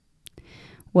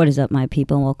What is up, my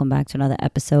people? Welcome back to another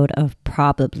episode of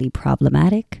Probably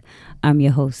Problematic. I'm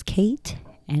your host, Kate,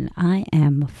 and I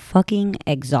am fucking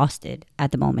exhausted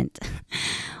at the moment.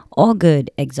 All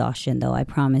good exhaustion, though. I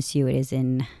promise you, it is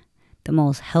in the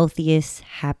most healthiest,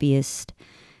 happiest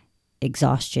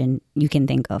exhaustion you can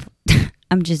think of.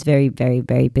 I'm just very, very,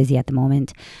 very busy at the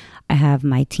moment. I have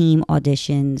my team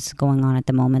auditions going on at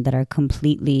the moment that are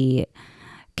completely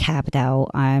capped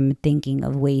out. I'm thinking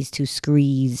of ways to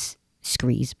squeeze.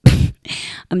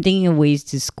 I'm thinking of ways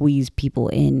to squeeze people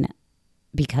in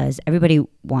because everybody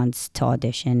wants to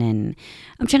audition and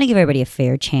I'm trying to give everybody a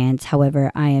fair chance.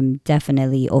 However, I am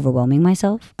definitely overwhelming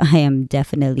myself. I am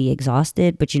definitely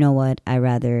exhausted, but you know what? I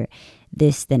rather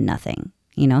this than nothing.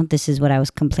 You know, this is what I was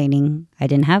complaining I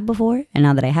didn't have before, and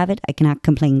now that I have it, I cannot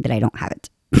complain that I don't have it.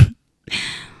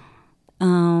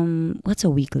 What's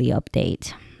a weekly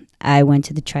update? I went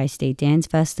to the Tri-State Dance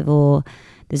Festival.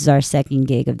 This is our second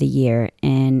gig of the year,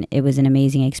 and it was an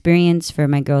amazing experience for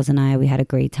my girls and I. We had a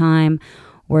great time.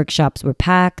 Workshops were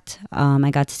packed. I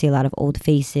got to see a lot of old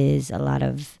faces, a lot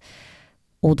of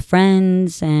old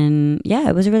friends, and yeah,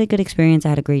 it was a really good experience. I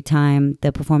had a great time.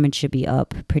 The performance should be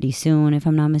up pretty soon, if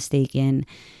I'm not mistaken.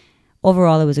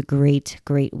 Overall, it was a great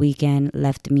weekend.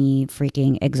 Left me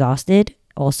freaking exhausted.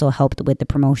 Also helped with the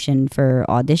promotion for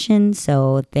auditions,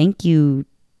 so thank you,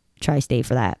 Tri-State,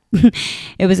 for that.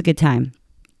 It was a good time.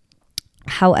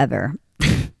 However,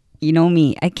 you know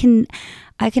me, I can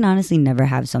honestly never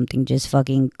have something just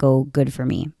fucking go good for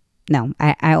me. No,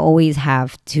 I always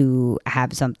have to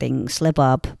have something slip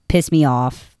up, piss me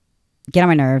off, get on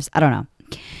my nerves. I don't know.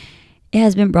 It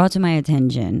has been brought to my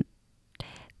attention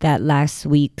that last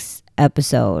week's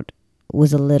episode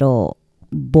was a little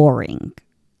boring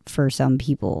for some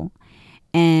people.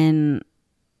 And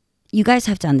you guys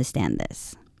have to understand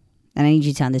this. And I need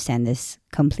you to understand this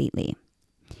completely.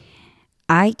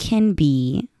 I can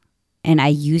be, and I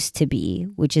used to be,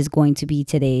 which is going to be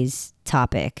today's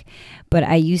topic, but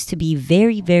I used to be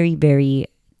very, very, very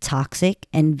toxic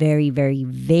and very, very,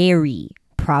 very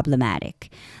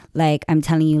problematic. Like, I'm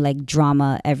telling you, like,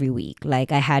 drama every week.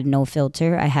 Like, I had no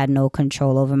filter. I had no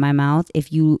control over my mouth.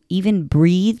 If you even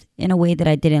breathe in a way that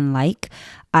I didn't like,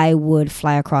 I would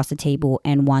fly across the table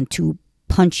and want to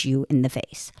punch you in the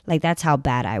face. Like, that's how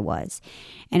bad I was.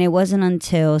 And it wasn't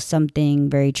until something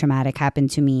very traumatic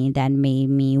happened to me that made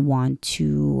me want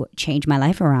to change my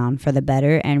life around for the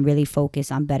better and really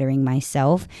focus on bettering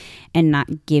myself and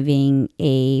not giving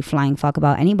a flying fuck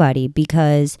about anybody,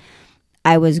 because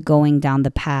I was going down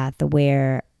the path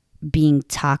where being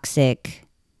toxic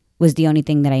was the only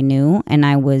thing that I knew, and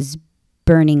I was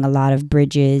burning a lot of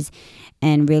bridges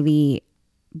and really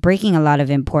breaking a lot of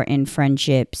important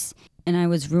friendships. And I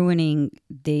was ruining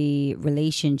the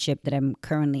relationship that I'm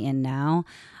currently in now.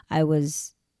 I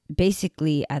was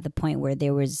basically at the point where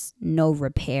there was no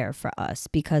repair for us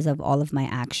because of all of my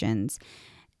actions.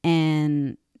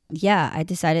 And yeah, I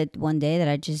decided one day that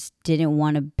I just didn't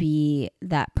want to be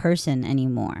that person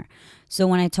anymore. So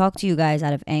when I talk to you guys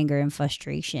out of anger and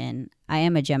frustration, I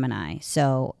am a Gemini.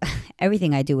 So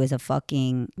everything I do is a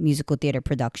fucking musical theater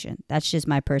production. That's just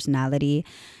my personality.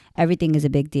 Everything is a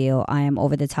big deal. I am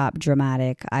over the top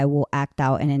dramatic. I will act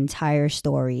out an entire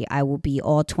story. I will be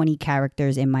all 20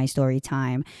 characters in my story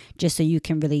time just so you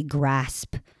can really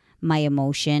grasp my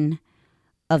emotion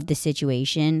of the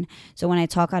situation. So when I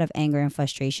talk out of anger and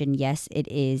frustration, yes, it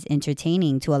is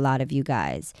entertaining to a lot of you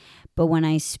guys. But when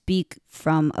I speak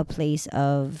from a place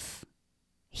of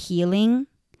healing,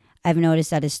 I've noticed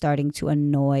that it's starting to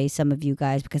annoy some of you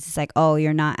guys because it's like, oh,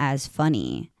 you're not as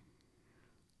funny.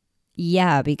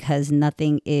 Yeah, because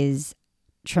nothing is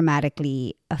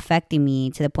traumatically affecting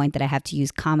me to the point that I have to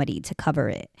use comedy to cover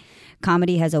it.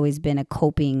 Comedy has always been a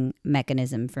coping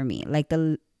mechanism for me. Like,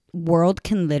 the world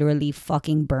can literally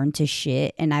fucking burn to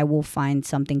shit and I will find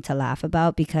something to laugh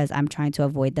about because I'm trying to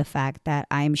avoid the fact that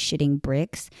I'm shitting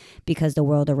bricks because the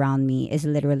world around me is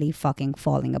literally fucking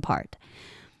falling apart.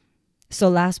 So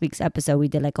last week's episode, we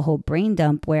did like a whole brain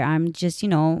dump where I'm just,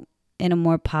 in a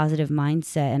more positive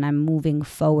mindset and I'm moving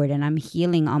forward and I'm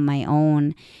healing on my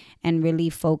own and really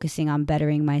focusing on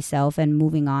bettering myself and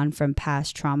moving on from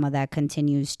past trauma that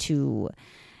continues to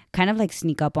kind of like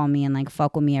sneak up on me and like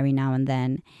fuck with me every now and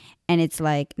then. And it's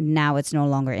like, now it's no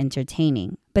longer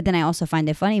entertaining. But then I also find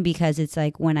it funny because it's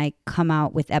like when I come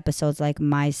out with episodes like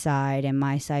My Side and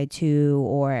My Side 2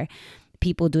 or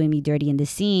people doing me dirty in the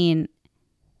scene,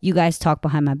 you guys talk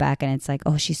behind my back and it's like,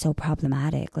 oh, she's so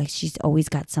problematic. Like, she's always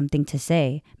got something to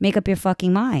say. Make up your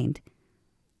fucking mind.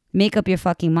 Make up your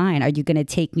fucking mind. Are you going to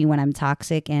take me when I'm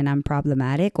toxic and I'm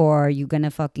problematic? Or are you going to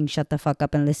fucking shut the fuck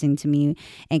up and listen to me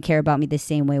and care about me the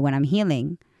same way when I'm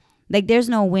healing? Like, there's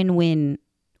no win-win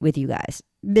with you guys.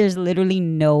 There's literally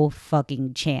no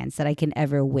fucking chance that I can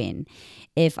ever win.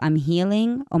 If I'm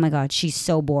healing, oh my God, she's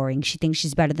so boring. She thinks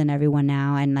she's better than everyone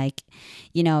now. And like,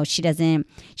 she doesn't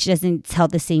tell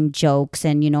the same jokes,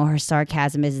 and her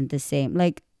sarcasm isn't the same.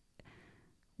 Like,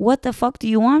 what the fuck do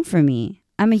you want from me?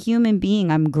 I'm a human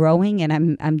being. I'm growing,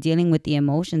 and I'm dealing with the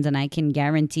emotions, and I can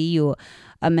guarantee you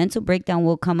a mental breakdown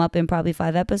will come up in probably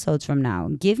 5 episodes from now.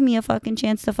 Give me a fucking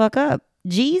chance to fuck up.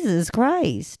 Jesus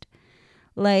Christ.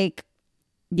 Like,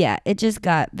 yeah, it just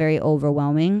got very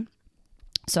overwhelming.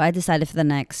 So I decided for the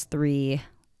next 3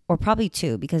 or probably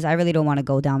 2, because I really don't want to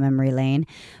go down memory lane.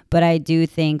 But I do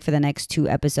think for the next 2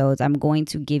 episodes, I'm going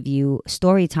to give you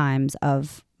story times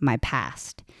of my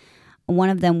past. One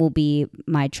of them will be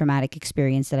my traumatic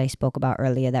experience that I spoke about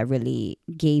earlier that really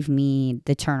gave me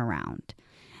the turnaround.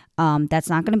 That's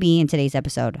not going to be in today's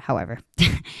episode, however.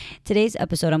 Today's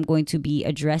episode, I'm going to be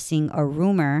addressing a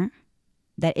rumor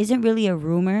that isn't really a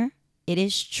rumor. It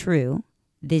is true.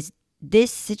 This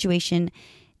situation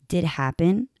did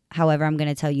happen. However, I'm going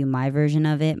to tell you my version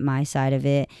of it, my side of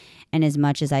it, and as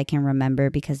much as I can remember,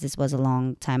 because this was a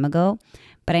long time ago.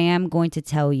 But I am going to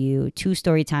tell you 2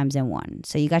 story times in one.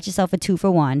 So you got yourself a 2 for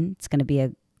 1. It's going to be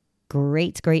a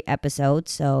great episode.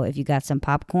 So if you got some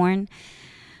popcorn,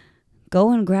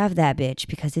 go and grab that bitch,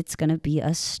 because it's going to be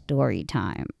a story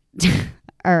time.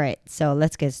 All right, so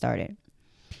let's get started.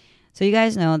 So you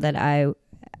guys know that I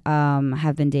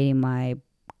have been dating my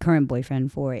current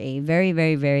boyfriend for a very,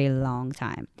 very, very long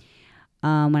time.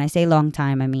 When I say long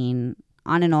time, I mean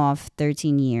on and off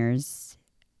 13 years.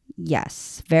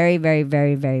 Yes, very, very,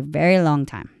 very, very, very long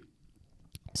time.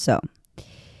 So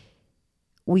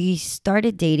we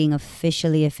started dating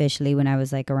officially when I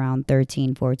was like around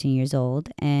 13, 14 years old.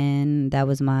 And that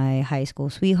was my high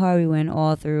school sweetheart. We went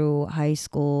all through high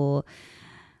school,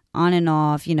 on and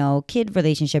off, kid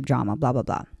relationship drama, blah, blah,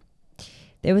 blah.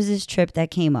 There was this trip that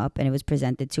came up, and it was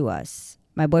presented to us.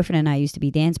 My boyfriend and I used to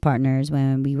be dance partners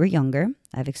when we were younger.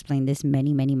 I've explained this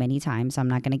many, many, many times, so I'm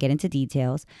not going to get into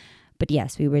details. But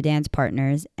yes, we were dance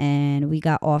partners, and we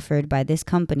got offered by this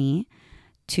company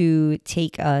to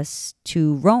take us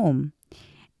to Rome.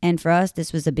 And for us,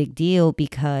 this was a big deal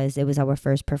because it was our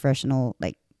first professional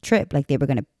trip. Like, they were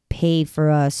going to pay for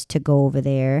us to go over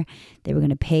there. They were going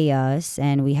to pay us,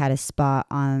 and we had a spot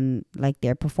on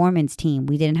their performance team.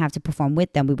 We didn't have to perform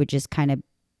with them. We were just kind of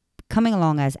coming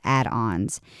along as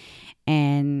add-ons,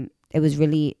 and it was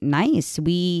really nice.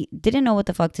 We didn't know what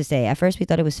the fuck to say. At first we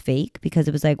thought it was fake, because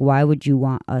it was like, why would you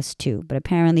want us to? But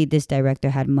apparently this director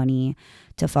had money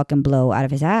to fucking blow out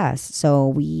of his ass. So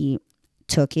we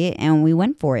took it and we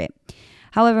went for it.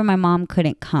 However, my mom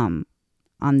couldn't come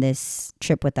on this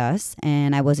trip with us,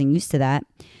 and I wasn't used to that.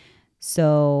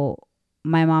 So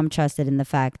my mom trusted in the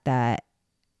fact that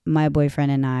my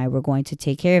boyfriend and I were going to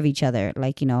take care of each other,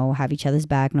 have each other's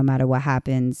back no matter what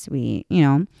happens. We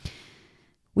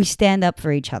stand up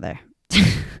for each other.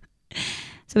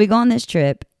 So we go on this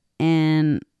trip,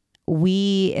 and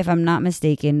if I'm not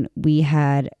mistaken, we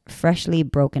had freshly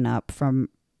broken up from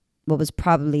what was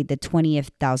probably the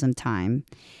 20,000th time.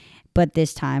 But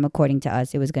this time, according to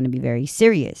us, it was going to be very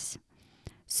serious.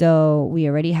 So we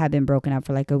already had been broken up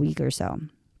for a week or so.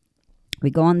 We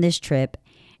go on this trip,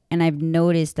 and I've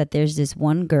noticed that there's this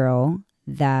one girl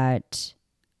that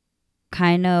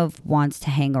kind of wants to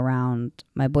hang around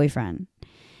my boyfriend.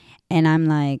 And I'm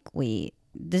like, wait,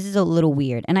 this is a little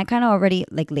weird. And I kind of already,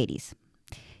 ladies,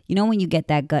 when you get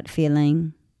that gut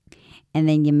feeling, and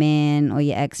then your man or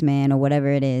your ex-man or whatever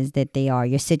it is that they are,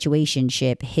 your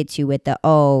situationship hits you with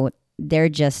they're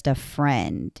just a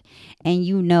friend. And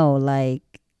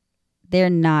they're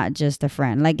not just a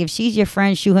friend. If she's your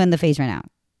friend, shoot her in the face right now.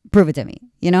 Prove it to me,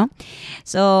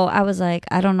 So I was like,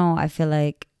 I don't know. I feel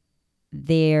like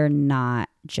they're not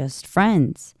just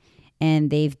friends, and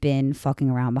they've been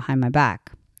fucking around behind my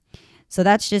back. So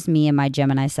that's just me and my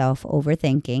Gemini self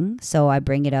overthinking. So I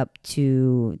bring it up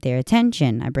to their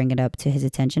attention. I bring it up to his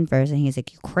attention first, and he's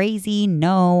like, you crazy?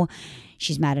 No,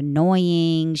 she's mad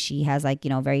annoying. She has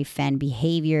very fan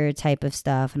behavior type of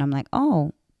stuff. And I'm like,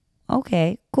 oh,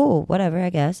 okay, cool, whatever, I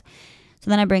guess. So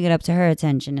then I bring it up to her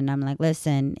attention, and I'm like,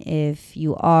 listen, if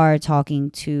you are talking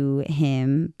to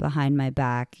him behind my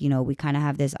back, we kind of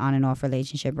have this on and off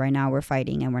relationship. Right now we're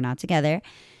fighting and we're not together.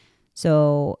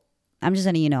 So I'm just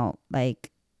letting you know,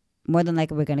 more than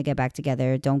likely we're going to get back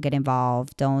together. Don't get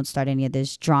involved. Don't start any of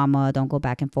this drama. Don't go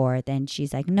back and forth. And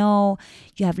she's like, no,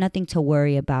 you have nothing to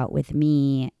worry about with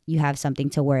me. You have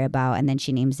something to worry about. And then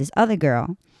she names this other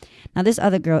girl. Now, this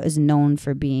other girl is known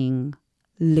for being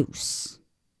loose.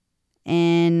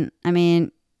 And I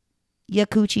mean, your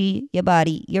coochie, your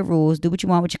body, your rules, do what you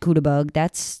want with your cooter bug.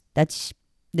 That's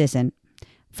listen,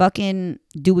 Fucking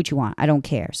do what you want. I don't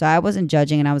care. So I wasn't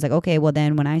judging, and I was like, okay, well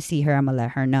then when I see her, I'm gonna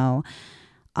let her know.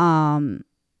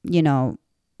 You know,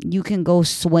 you can go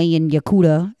swaying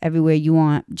Yakuta everywhere you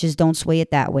want. Just don't sway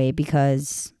it that way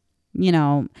because, you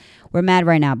know, we're mad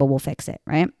right now, but we'll fix it,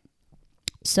 right?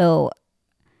 So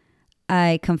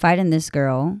I confide in this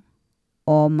girl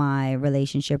all my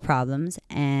relationship problems,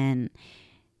 and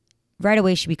right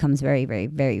away she becomes very, very,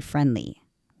 very friendly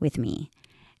with me.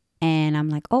 And I'm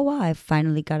like, oh, wow, I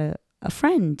finally got a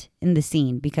friend in the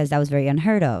scene because that was very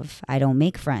unheard of. I don't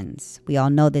make friends. We all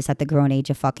know this at the grown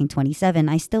age of fucking 27.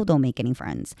 I still don't make any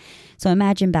friends. So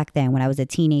imagine back then when I was a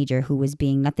teenager who was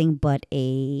being nothing but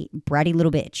a bratty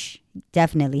little bitch.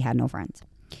 Definitely had no friends.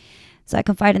 So I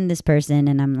confide in this person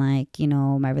and I'm like, you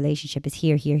know, my relationship is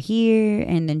here, here, here.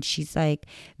 And then she's like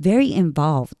very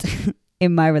involved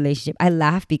in my relationship. I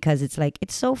laugh because it's like,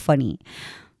 it's so funny.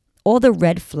 All the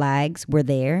red flags were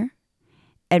there.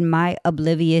 And my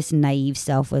oblivious, naive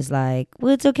self was like,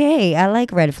 well, it's okay. I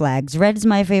like red flags. Red's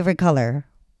my favorite color.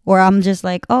 Or I'm just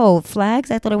like, oh, flags?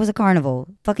 I thought it was a carnival.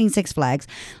 Fucking Six Flags.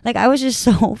 Like, I was just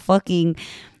so fucking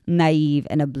naive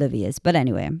and oblivious. But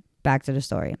anyway, back to the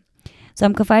story. So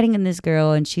I'm confiding in this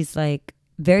girl and she's like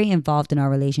very involved in our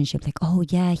relationship. Like, oh,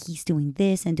 yeah, he's doing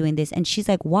this and doing this. And she's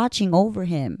like watching over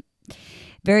him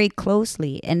very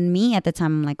closely. And me at the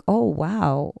time, I'm like, oh,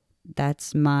 wow.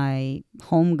 That's my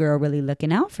homegirl really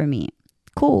looking out for me.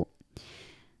 Cool.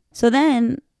 So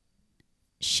then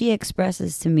she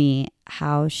expresses to me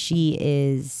how she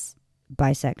is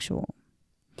bisexual.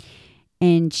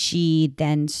 And she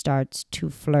then starts to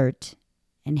flirt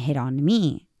and hit on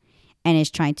me. And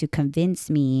is trying to convince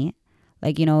me,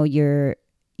 like, you know, you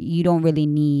don't really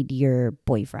need your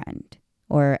boyfriend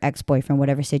or ex-boyfriend,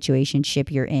 whatever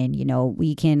situationship you're in. You know,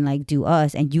 we can like do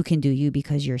us and you can do you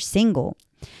because you're single.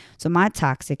 So my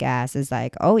toxic ass is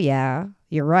like, oh yeah,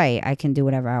 you're right. I can do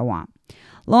whatever I want.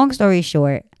 Long story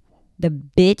short, the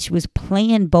bitch was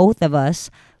playing both of us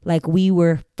like we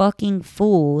were fucking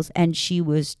fools. And she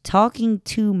was talking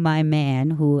to my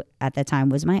man, who at the time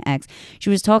was my ex.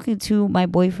 She was talking to my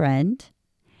boyfriend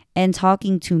and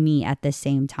talking to me at the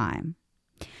same time.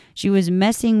 She was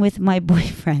messing with my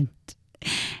boyfriend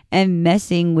and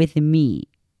messing with me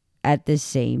at the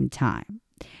same time.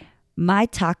 My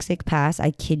toxic past,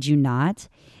 I kid you not,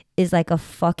 is like a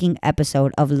fucking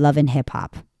episode of Love and Hip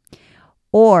Hop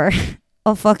or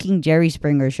a fucking Jerry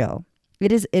Springer show.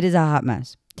 It is a hot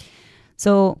mess.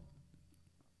 So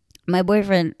my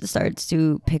boyfriend starts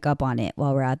to pick up on it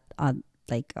while we're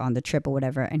on the trip or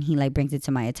whatever, and he like brings it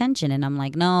to my attention, and I'm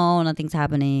like, no, nothing's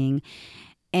happening.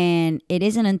 And it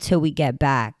isn't until we get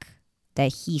back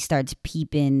that he starts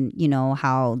peeping, you know,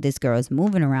 how this girl is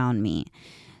moving around me.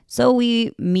 So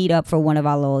we meet up for one of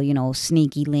our little, you know,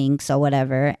 sneaky links or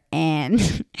whatever.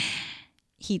 And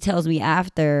he tells me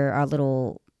after our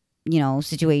little, you know,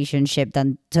 situationship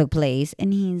done took place.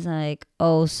 And he's like,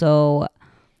 oh, so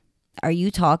are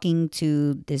you talking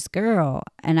to this girl?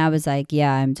 And I was like,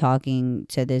 yeah, I'm talking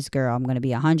to this girl. I'm going to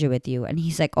be 100 with you. And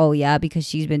he's like, oh, yeah, because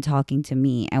she's been talking to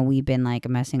me and we've been like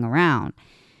messing around.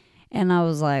 And I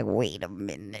was like, wait a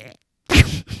minute.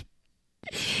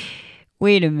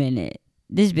 Wait a minute.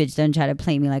 This bitch done try to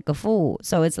play me like a fool.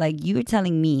 So it's like you're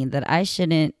telling me that I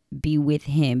shouldn't be with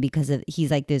him because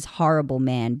he's like this horrible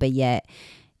man, but yet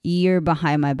you're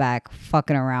behind my back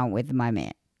fucking around with my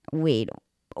man. Wait,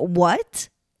 what?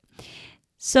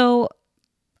 So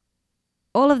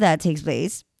all of that takes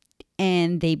place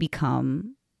and they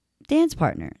become dance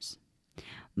partners.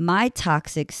 My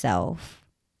toxic self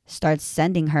starts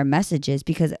sending her messages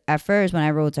because at first when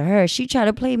I wrote to her, she tried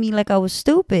to play me like I was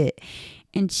stupid.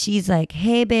 And she's like,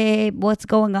 hey, babe, what's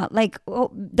going on? Like,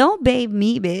 oh, don't babe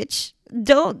me, bitch.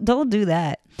 Don't do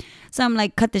that. So I'm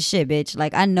like, cut the shit, bitch.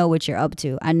 Like, I know what you're up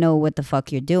to. I know what the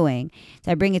fuck you're doing.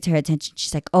 So I bring it to her attention.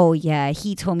 She's like, oh, yeah,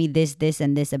 he told me this,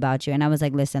 and this about you. And I was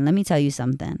like, listen, let me tell you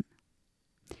something.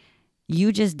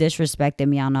 You just disrespected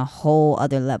me on a whole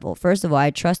other level. First of all, I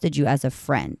trusted you as a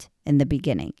friend in the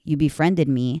beginning. You befriended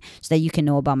me so that you can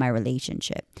know about my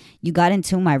relationship. You got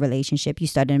into my relationship. You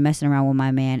started messing around with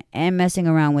my man and messing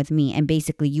around with me. And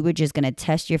basically, you were just going to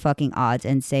test your fucking odds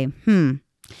and say,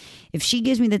 if she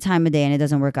gives me the time of day and it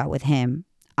doesn't work out with him,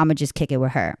 I'm going to just kick it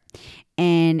with her.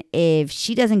 And if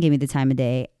she doesn't give me the time of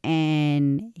day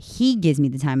and he gives me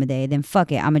the time of day, then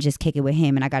fuck it. I'm going to just kick it with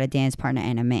him and I got a dance partner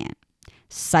and a man.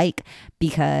 Psych,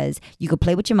 because you could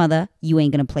play with your mother, you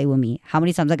ain't gonna play with me. How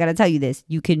many times I gotta tell you this?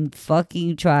 You can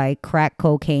fucking try crack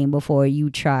cocaine before you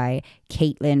try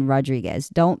Caitlin Rodriguez.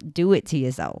 Don't do it to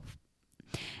yourself.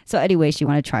 So anyway, she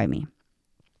wanna try me.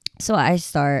 So I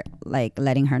start like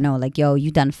letting her know, like, yo, you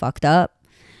done fucked up.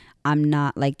 I'm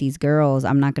not like these girls.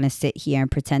 I'm not going to sit here and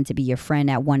pretend to be your friend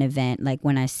at one event. Like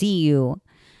when I see you,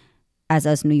 as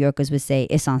us New Yorkers would say,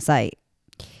 it's on site.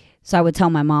 So I would tell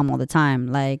my mom all the time,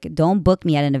 like, don't book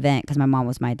me at an event, because my mom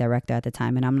was my director at the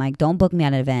time. And I'm like, don't book me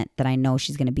at an event that I know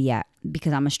she's going to be at,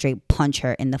 because I'm going to straight punch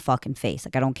her in the fucking face.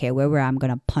 Like, I don't care where we're at, I'm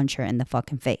going to punch her in the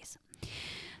fucking face.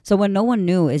 So what no one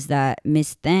knew is that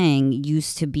Miss Thang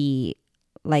used to be,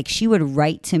 like, she would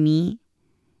write to me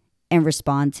and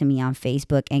respond to me on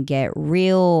Facebook and get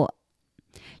real.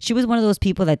 She was one of those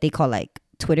people that they call like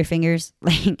Twitter fingers.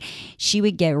 Like, she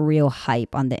would get real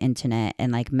hype on the internet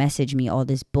and like message me all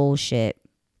this bullshit.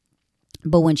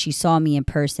 But when she saw me in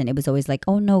person, it was always like,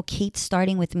 oh no, Kate's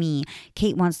starting with me.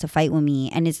 Kate wants to fight with me.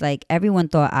 And it's like everyone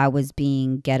thought I was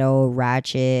being ghetto,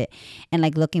 ratchet, and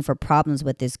like looking for problems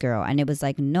with this girl. And it was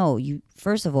like, no, you,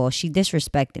 first of all, she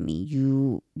disrespected me.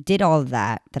 You did all of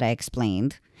that I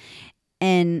explained.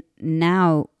 And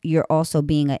now you're also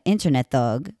being an internet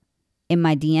thug in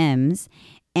my DMs.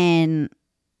 And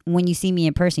when you see me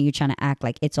in person, you're trying to act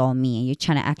like it's all me. And you're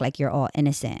trying to act like you're all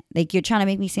innocent. Like, you're trying to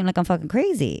make me seem like I'm fucking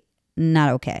crazy. Not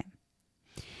okay.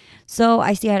 So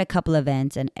I see her at a couple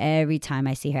events. And every time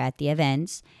I see her at the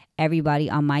events, everybody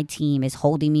on my team is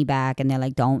holding me back. And they're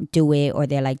like, don't do it. Or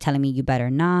they're like telling me, you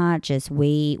better not. Just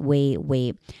wait.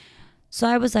 So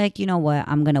I was like, you know what?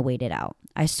 I'm going to wait it out.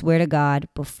 I swear to God,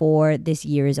 before this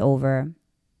year is over,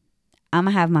 I'm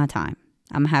going to have my time.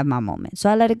 I'm going to have my moment. So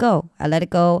I let it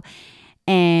go.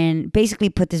 And basically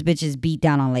put this bitch's beat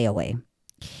down on layaway.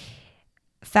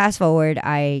 Fast forward,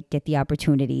 I get the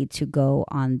opportunity to go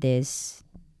on this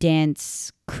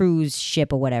dance cruise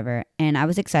ship or whatever. And I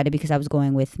was excited because I was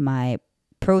going with my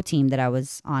pro team that I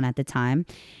was on at the time.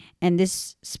 And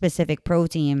this specific pro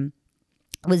team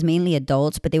was mainly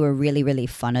adults, but they were really, really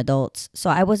fun adults. So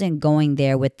I wasn't going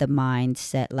there with the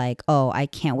mindset like, oh, I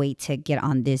can't wait to get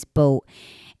on this boat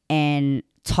and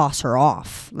toss her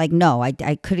off. Like, no, I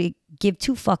couldn't give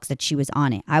two fucks that she was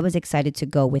on it. I was excited to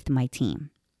go with my team.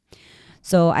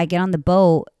 So I get on the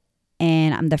boat,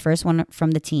 and I'm the first one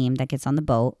from the team that gets on the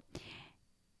boat.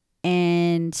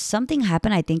 And something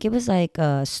happened. I think it was like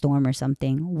a storm or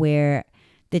something, where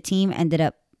the team ended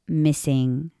up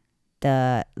missing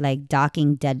the like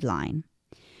docking deadline.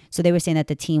 So they were saying that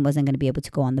the team wasn't going to be able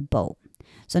to go on the boat.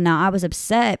 So now I was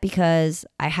upset because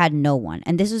I had no one.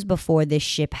 And this was before this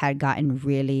ship had gotten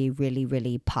really, really,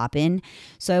 really poppin'.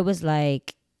 So it was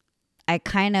like I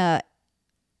kind of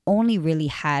only really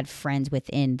had friends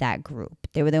within that group.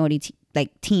 They were the only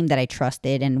team that I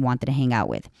trusted and wanted to hang out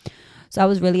with. So I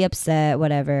was really upset,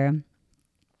 whatever.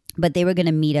 But they were going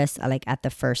to meet us like at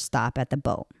the first stop at the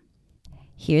boat.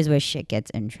 Here's where shit gets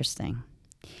interesting.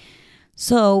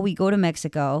 So we go to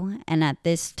Mexico, and at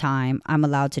this time, I'm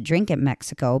allowed to drink in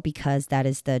Mexico because that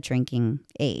is the drinking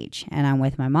age. And I'm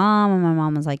with my mom, and my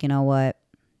mom was like, you know what?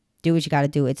 Do what you got to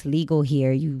do. It's legal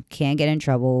here. You can't get in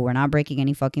trouble. We're not breaking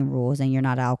any fucking rules, and you're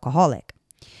not an alcoholic.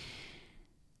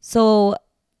 So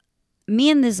me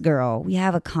and this girl, we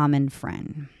have a common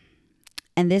friend.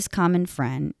 And this common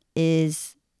friend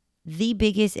is the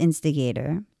biggest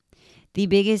instigator, the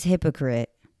biggest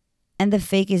hypocrite, and the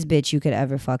fakest bitch you could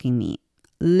ever fucking meet.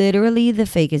 Literally the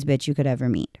fakest bitch you could ever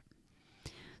meet.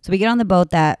 So we get on the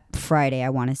boat that Friday, I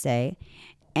want to say.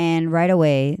 And right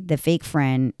away, the fake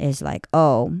friend is like,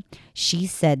 oh, she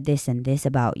said this and this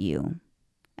about you.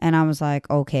 And I was like,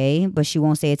 okay, but she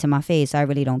won't say it to my face. I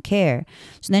really don't care.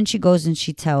 So then she goes and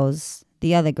she tells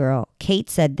the other girl, Kate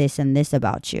said this and this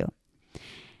about you.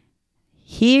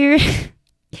 Here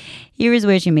is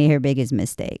where she made her biggest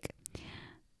mistake.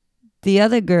 The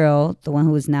other girl, the one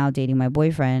who is now dating my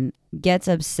boyfriend, gets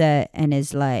upset and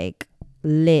is like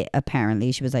lit,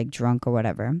 apparently. She was like drunk or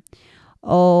whatever.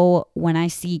 Oh, when I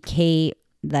see Kate,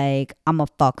 like, I'm gonna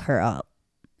fuck her up.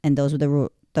 And those were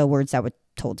the words that were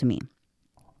told to me.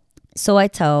 So I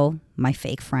tell my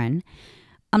fake friend,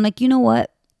 I'm like, you know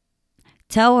what?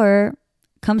 Tell her,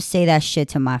 come say that shit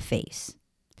to my face.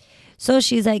 So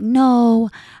she's like, no,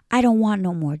 I don't want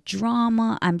no more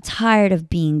drama. I'm tired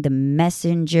of being the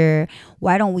messenger.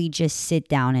 Why don't we just sit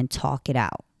down and talk it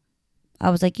out? I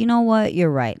was like, you know what?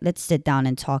 You're right. Let's sit down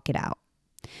and talk it out.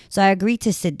 So I agreed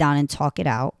to sit down and talk it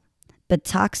out. But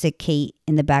toxic Kate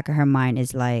in the back of her mind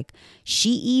is like, she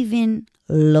even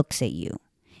looks at you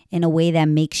in a way that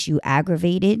makes you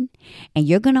aggravated. And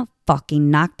you're going to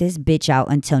fucking knock this bitch out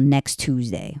until next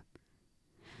Tuesday.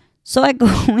 So I go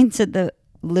into the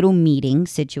little meeting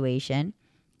situation,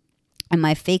 and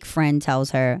my fake friend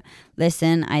tells her,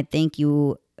 listen, I think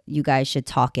you guys should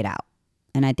talk it out,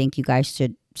 and I think you guys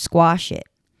should squash it.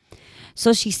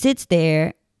 So she sits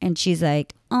there and she's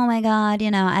like, oh my God,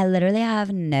 I literally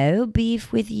have no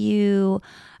beef with you.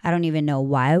 I don't even know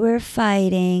why we're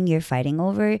fighting. You're fighting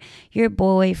over your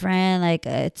boyfriend. Like,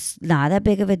 it's not that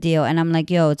big of a deal. And I'm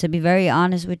like, yo, to be very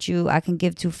honest with you, I can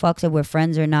give two fucks if we're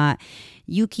friends or not.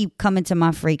 You keep coming to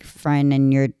my fake friend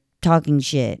and you're talking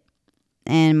shit.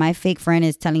 And my fake friend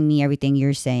is telling me everything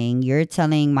you're saying. You're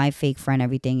telling my fake friend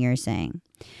everything you're saying.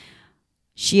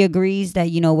 She agrees that,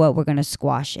 you know what, we're going to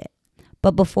squash it.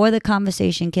 But before the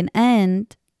conversation can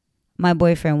end, my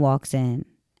boyfriend walks in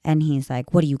and he's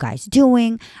like, what are you guys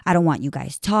doing? I don't want you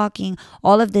guys talking.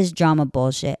 All of this drama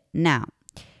bullshit. Now,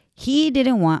 he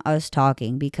didn't want us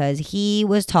talking because he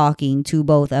was talking to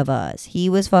both of us. He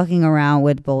was fucking around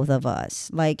with both of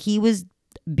us. Like, he was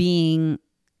being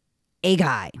a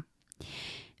guy,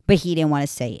 but he didn't want to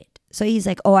say it. So he's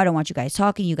like, oh, I don't want you guys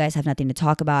talking. You guys have nothing to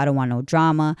talk about. I don't want no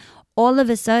drama. All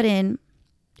of a sudden,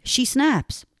 she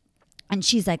snaps. And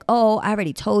she's like, oh, I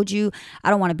already told you. I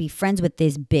don't want to be friends with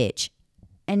this bitch.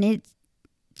 And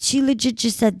she legit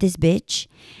just said this bitch.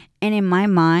 And in my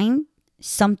mind,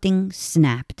 something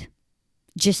snapped.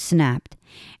 Just snapped.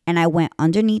 And I went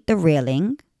underneath the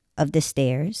railing of the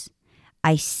stairs.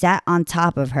 I sat on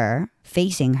top of her,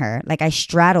 facing her. Like, I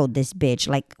straddled this bitch.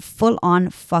 Like, full on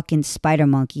fucking spider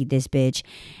monkey this bitch.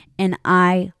 And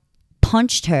I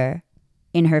punched her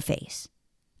in her face.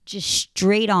 Just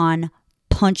straight on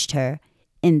punched her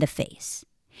in the face.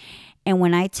 And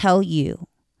when I tell you,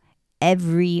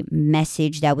 every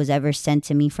message that was ever sent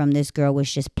to me from this girl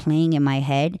was just playing in my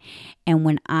head. And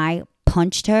when I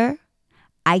punched her,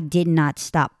 I did not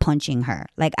stop punching her.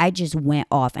 Like, I just went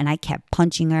off and I kept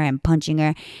punching her.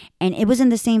 And it was in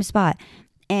the same spot.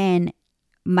 And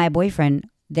my boyfriend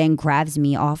then grabs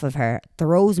me off of her,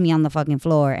 throws me on the fucking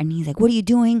floor. And he's like, what are you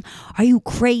doing? Are you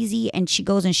crazy? And she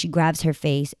goes and she grabs her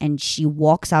face and she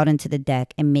walks out into the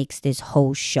deck and makes this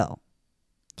whole show.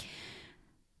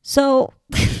 So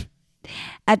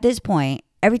at this point,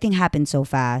 everything happened so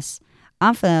fast.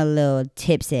 I'm feeling a little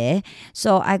tipsy.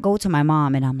 So I go to my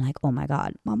mom and I'm like, oh my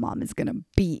God, my mom is going to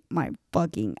beat my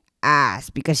fucking ass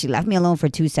because she left me alone for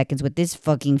 2 seconds with this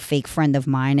fucking fake friend of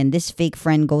mine. And this fake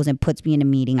friend goes and puts me in a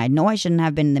meeting. I know I shouldn't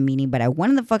have been in the meeting, but I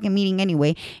went in the fucking meeting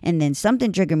anyway. And then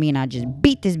something triggered me and I just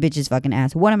beat this bitch's fucking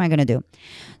ass. What am I going to do?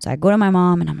 So I go to my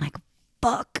mom and I'm like,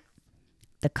 fuck.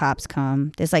 The cops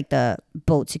come. There's like the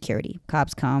boat security.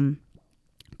 Cops come.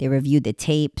 They review the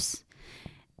tapes.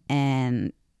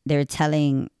 And they're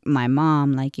telling my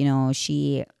mom, like,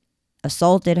 she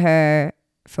assaulted her.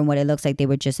 From what it looks like, they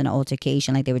were just in an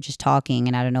altercation, like they were just talking,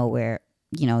 and I don't know where,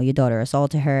 your daughter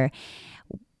assaulted her.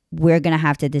 We're going to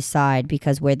have to decide,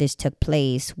 because where this took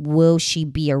place, will she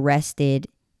be arrested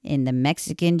in the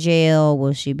Mexican jail?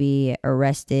 Will she be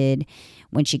arrested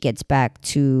when she gets back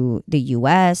to the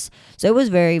U.S.? So it was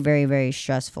very, very, very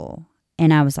stressful.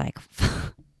 And I was like,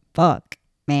 fuck,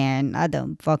 man, I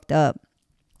done fucked up.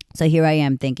 So here I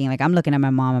am thinking, like, I'm looking at my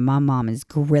mom and my mom is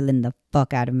grilling the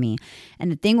fuck out of me. And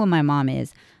the thing with my mom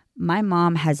is, my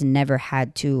mom has never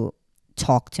had to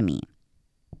talk to me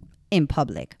in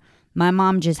public. My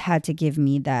mom just had to give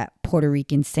me that Puerto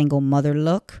Rican single mother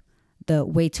look, the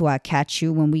wait till I catch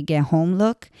you when we get home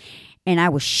look. And I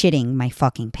was shitting my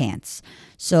fucking pants.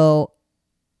 So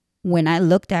when I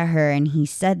looked at her and he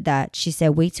said that, she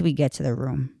said, wait till we get to the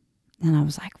room. And I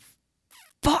was like,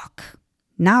 fuck.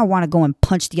 Now I want to go and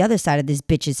punch the other side of this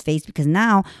bitch's face, because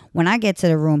now when I get to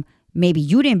the room, maybe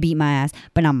you didn't beat my ass,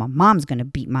 but now my mom's going to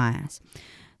beat my ass.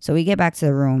 So we get back to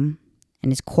the room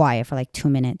and it's quiet for like 2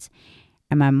 minutes.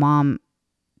 And my mom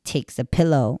takes a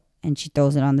pillow and she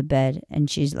throws it on the bed and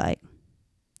she's like,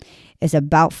 it's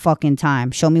about fucking time.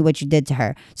 Show me what you did to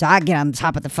her. So I get on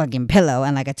top of the fucking pillow.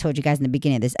 And like I told you guys in the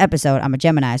beginning of this episode, I'm a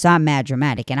Gemini. So I'm mad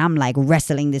dramatic. And I'm like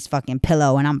wrestling this fucking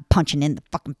pillow. And I'm punching in the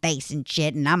fucking face and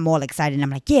shit. And I'm all excited. And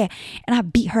I'm like, yeah. And I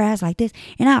beat her ass like this.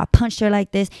 And I punched her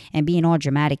like this. And being all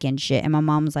dramatic and shit. And my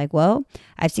mom was like, well,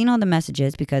 I've seen all the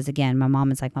messages. Because again, my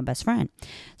mom is like my best friend.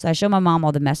 So I showed my mom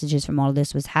all the messages from all of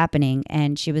this was happening.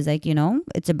 And she was like,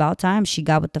 it's about time she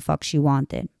got what the fuck she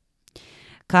wanted.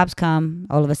 Cops come.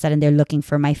 All of a sudden, they're looking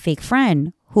for my fake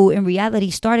friend, who in reality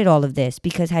started all of this.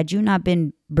 Because had you not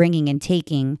been bringing and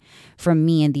taking from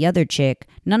me and the other chick,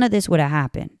 none of this would have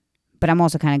happened. But I'm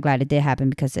also kind of glad it did happen,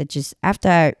 because it just,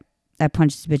 after I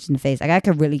punched this bitch in the face, like, I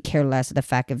could really care less of the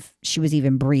fact if she was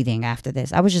even breathing after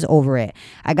this. I was just over it.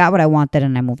 I got what I wanted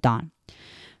and I moved on.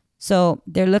 So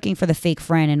they're looking for the fake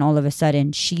friend, and all of a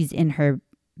sudden she's in her,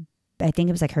 I think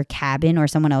it was like her cabin or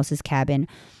someone else's cabin,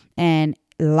 and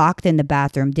locked in the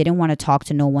bathroom, didn't want to talk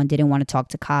to no one, didn't want to talk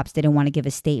to cops, didn't want to give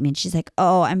a statement. She's like,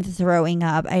 oh, I'm throwing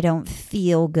up. I don't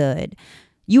feel good.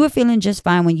 You were feeling just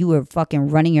fine when you were fucking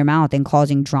running your mouth and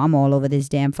causing drama all over this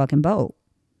damn fucking boat.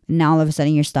 Now all of a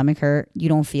sudden your stomach hurt. You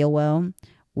don't feel well.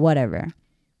 Whatever.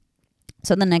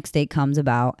 So the next day comes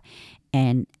about,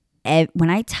 and when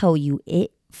I tell you,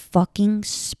 it fucking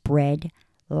spread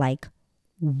like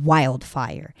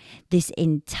wildfire. This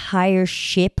entire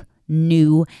ship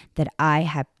knew that I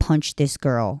had punched this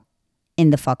girl in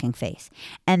the fucking face.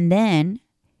 And then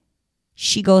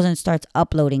she goes and starts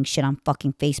uploading shit on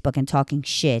fucking Facebook and talking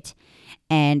shit.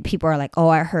 And people are like, oh,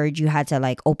 I heard you had to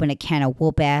like open a can of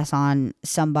whoop ass on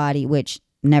somebody, which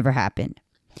never happened.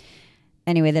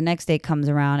 Anyway, the next day comes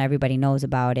around. Everybody knows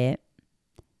about it.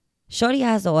 Shorty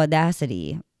has the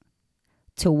audacity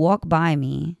to walk by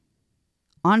me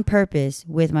on purpose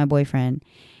with my boyfriend.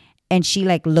 And she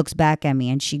like looks back at me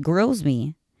and she grills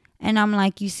me. And I'm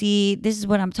like, you see, this is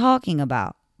what I'm talking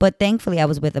about. But thankfully, I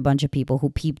was with a bunch of people who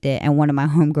peeped it. And one of my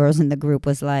homegirls in the group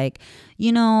was like,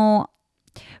 you know,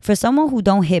 for someone who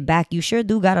don't hit back, you sure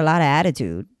do got a lot of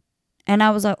attitude. And I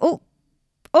was like, oh,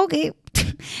 okay.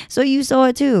 So you saw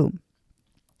it too.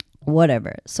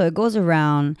 Whatever. So it goes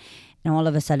around, and all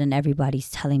of a sudden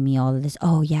everybody's telling me all of this.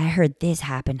 Oh yeah, I heard this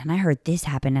happen, and I heard this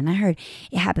happen, and I heard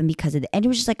it happened because of and it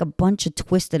was just like a bunch of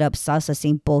twisted up salsa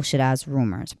same bullshit ass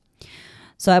rumors.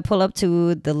 So I pull up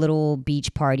to the little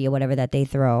beach party or whatever that they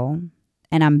throw,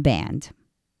 and I'm banned.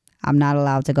 I'm not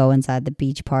allowed to go inside the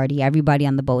beach party. Everybody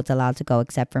on the boat's allowed to go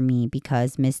except for me,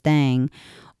 because Miss Thang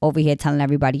over here telling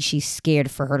everybody she's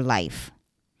scared for her life.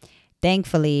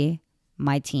 Thankfully,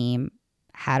 my team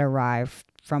had arrived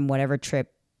from whatever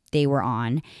trip they were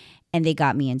on, and they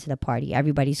got me into the party.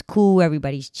 Everybody's cool,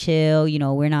 everybody's chill, you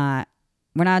know, we're not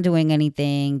doing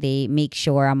anything. They make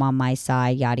sure I'm on my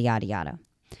side, yada yada yada.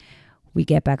 We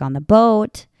get back on the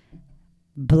boat,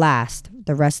 blast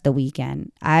the rest of the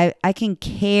weekend. I can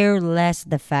care less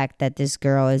the fact that this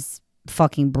girl is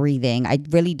fucking breathing. I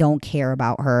really don't care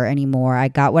about her anymore. I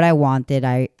got what I wanted.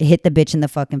 I hit the bitch in the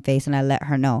fucking face, and I let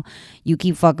her know, you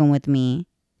keep fucking with me,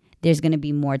 there's going to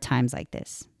be more times like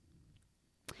this.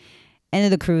 End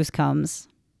of the cruise comes.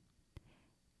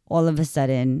 All of a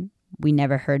sudden, we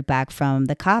never heard back from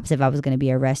the cops if I was going to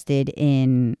be arrested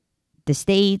in the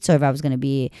States or if I was going to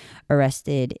be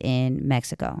arrested in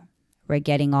Mexico. We're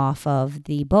getting off of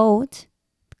the boat.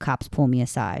 The cops pull me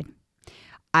aside.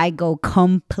 I go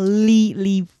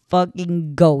completely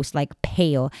fucking ghost, like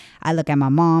pale. I look at my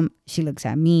mom. She looks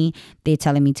at me. They're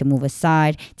telling me to move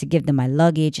aside, to give them my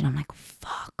luggage. And I'm like,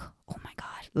 fuck. Oh my God.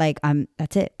 Like,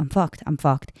 that's it. I'm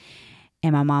fucked.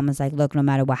 And my mom was like, look, no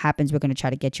matter what happens, we're going to try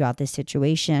to get you out this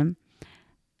situation.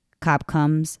 Cop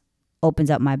comes, opens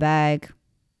up my bag,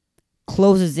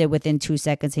 closes it within 2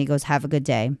 seconds. He goes, have a good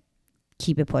day.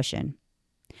 Keep it pushing.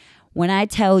 When I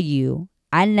tell you,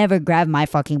 I never grabbed my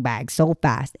fucking bag so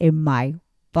fast in my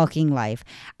fucking life.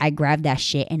 I grabbed that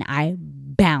shit and I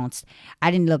bounced.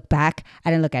 I didn't look back. I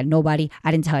didn't look at nobody.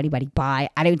 I didn't tell anybody bye.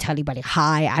 I didn't tell anybody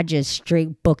hi. I just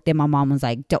straight booked it. My mom was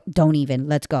like, don't even.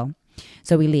 Let's go.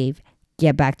 So we leave.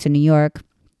 Get back to New York.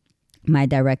 My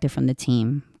director from the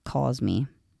team calls me.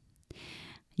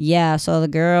 Yeah, so the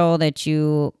girl that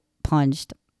you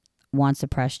punched wants to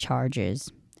press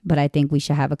charges, but I think we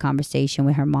should have a conversation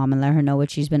with her mom and let her know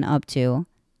what she's been up to,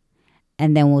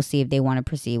 and then we'll see if they want to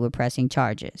proceed with pressing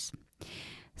charges.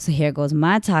 So here goes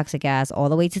my toxic ass all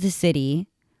the way to the city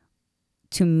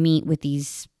to meet with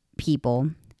these people.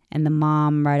 And the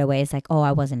mom right away is like, oh,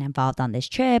 I wasn't involved on this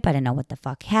trip. I didn't know what the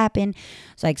fuck happened.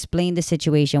 So I explained the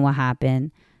situation, what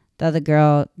happened. The other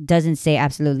girl doesn't say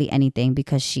absolutely anything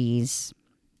because she's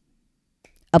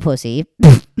a pussy.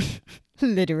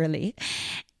 Literally.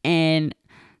 And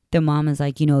the mom is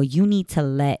like, you need to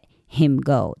let him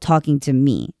go, talking to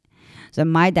me. So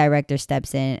my director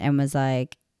steps in and was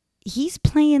like, he's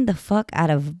playing the fuck out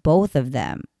of both of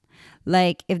them.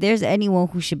 Like, if there's anyone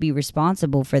who should be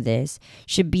responsible for this,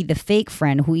 should be the fake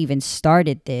friend who even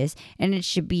started this, and it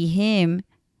should be him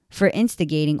for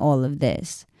instigating all of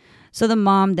this. So the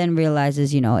mom then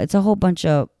realizes, it's a whole bunch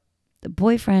of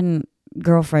boyfriend,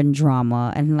 girlfriend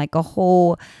drama and like a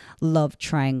whole love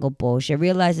triangle bullshit.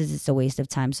 Realizes it's a waste of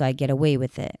time, so I get away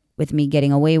with it. With me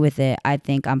getting away with it, I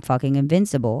think I'm fucking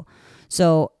invincible.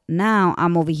 So now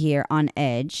I'm over here on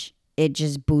edge. It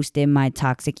just boosted my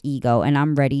toxic ego, and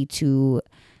I'm ready to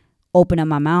open up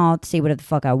my mouth, say whatever the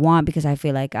fuck I want, because I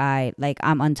feel like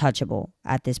I'm untouchable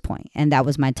at this point. And that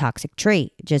was my toxic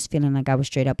trait, just feeling like I was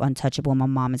straight up untouchable. My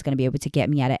mom is going to be able to get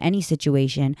me out of any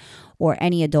situation, or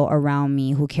any adult around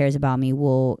me who cares about me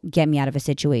will get me out of a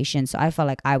situation. So I felt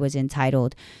like I was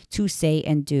entitled to say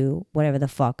and do whatever the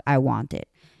fuck I wanted.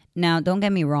 Now, don't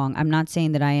get me wrong. I'm not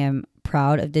saying that I am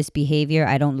proud of this behavior.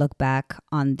 I don't look back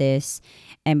on this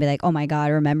and be like, oh my God,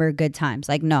 remember good times.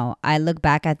 Like, no, I look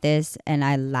back at this and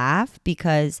I laugh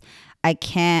because I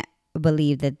can't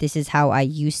believe that this is how I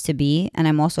used to be. And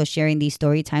I'm also sharing these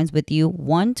story times with you.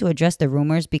 One, to address the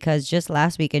rumors, because just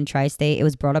last week in Tri State, it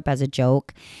was brought up as a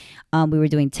joke. We were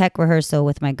doing tech rehearsal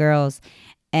with my girls,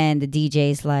 and the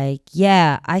DJ's like,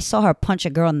 yeah, I saw her punch a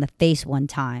girl in the face one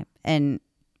time. And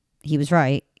he was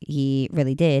right. He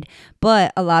really did.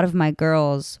 But a lot of my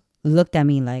girls looked at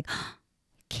me like,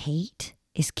 Kate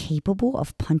is capable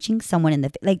of punching someone in the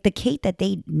face. Like, the Kate that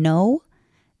they know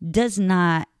does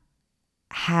not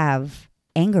have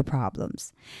anger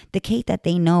problems. The Kate that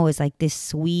they know is like this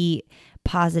sweet,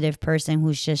 positive person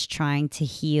who's just trying to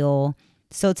heal.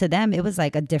 So to them, it was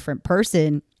like a different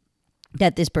person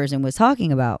that this person was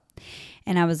talking about.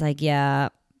 And I was like, yeah,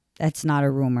 that's not a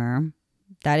rumor.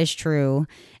 That is true.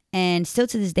 And still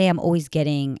to this day, I'm always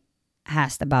getting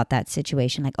asked about that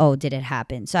situation. Like, oh, did it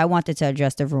happen? So I wanted to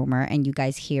address the rumor, and you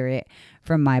guys hear it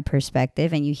from my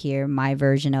perspective, and you hear my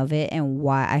version of it and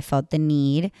why I felt the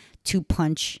need to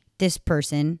punch this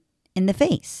person in the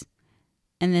face.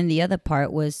 And then the other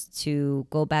part was to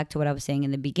go back to what I was saying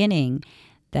in the beginning,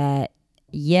 that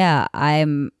yeah,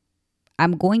 I'm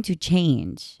going to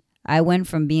change. I went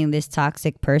from being this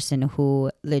toxic person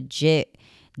who legit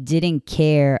didn't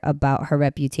care about her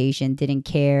reputation, didn't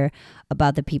care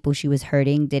about the people she was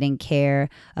hurting, didn't care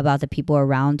about the people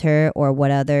around her or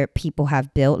what other people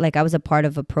have built. Like, I was a part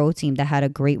of a pro team that had a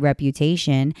great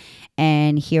reputation,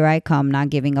 and here I come not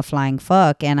giving a flying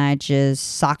fuck, and I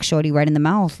just sock shorty right in the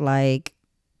mouth. Like,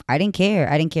 I didn't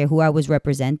care. I didn't care who I was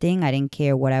representing. I didn't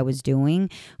care what I was doing,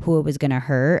 who it was going to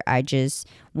hurt. I just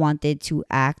wanted to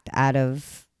act out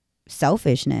of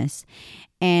selfishness.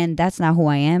 And that's not who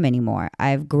I am anymore.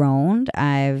 I've grown.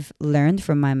 I've learned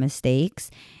from my mistakes.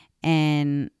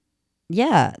 And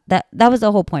yeah, that was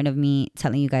the whole point of me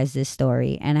telling you guys this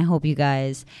story. And I hope you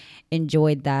guys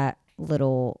enjoyed that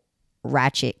little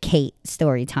ratchet Kate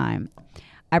story time.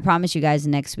 I promise you guys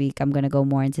next week I'm going to go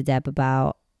more into depth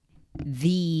about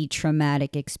the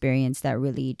traumatic experience that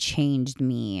really changed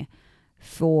me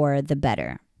for the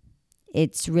better.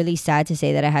 It's really sad to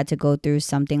say that I had to go through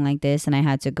something like this, and I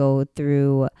had to go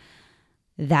through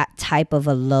that type of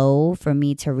a low for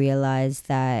me to realize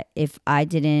that if I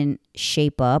didn't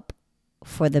shape up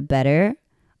for the better,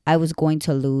 I was going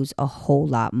to lose a whole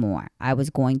lot more. I was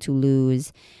going to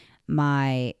lose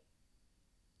my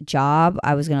job.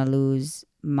 I was going to lose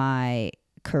my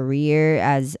career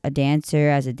as a dancer,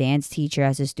 as a dance teacher,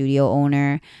 as a studio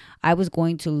owner. I was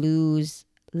going to lose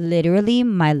literally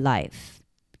my life,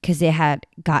 because it had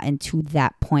gotten to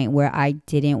that point where I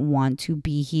didn't want to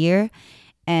be here.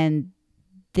 And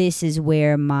this is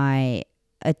where my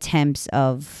attempts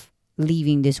of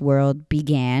leaving this world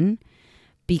began,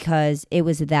 because it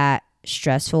was that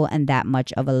stressful and that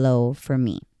much of a low for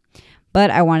me.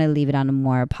 But I want to leave it on a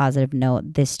more positive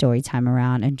note this story time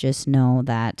around, and just know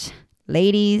that,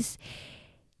 ladies,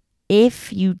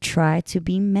 if you try to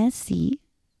be messy,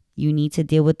 you need to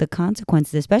deal with the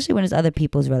consequences, especially when it's other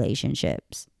people's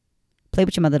relationships. Play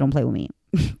with your mother, don't play with me.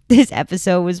 This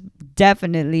episode was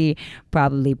definitely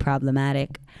probably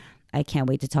problematic. I can't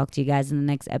wait to talk to you guys in the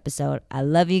next episode. I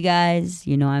love you guys.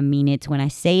 You know I mean it when I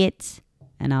say it.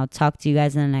 And I'll talk to you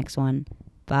guys in the next one.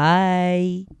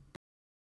 Bye.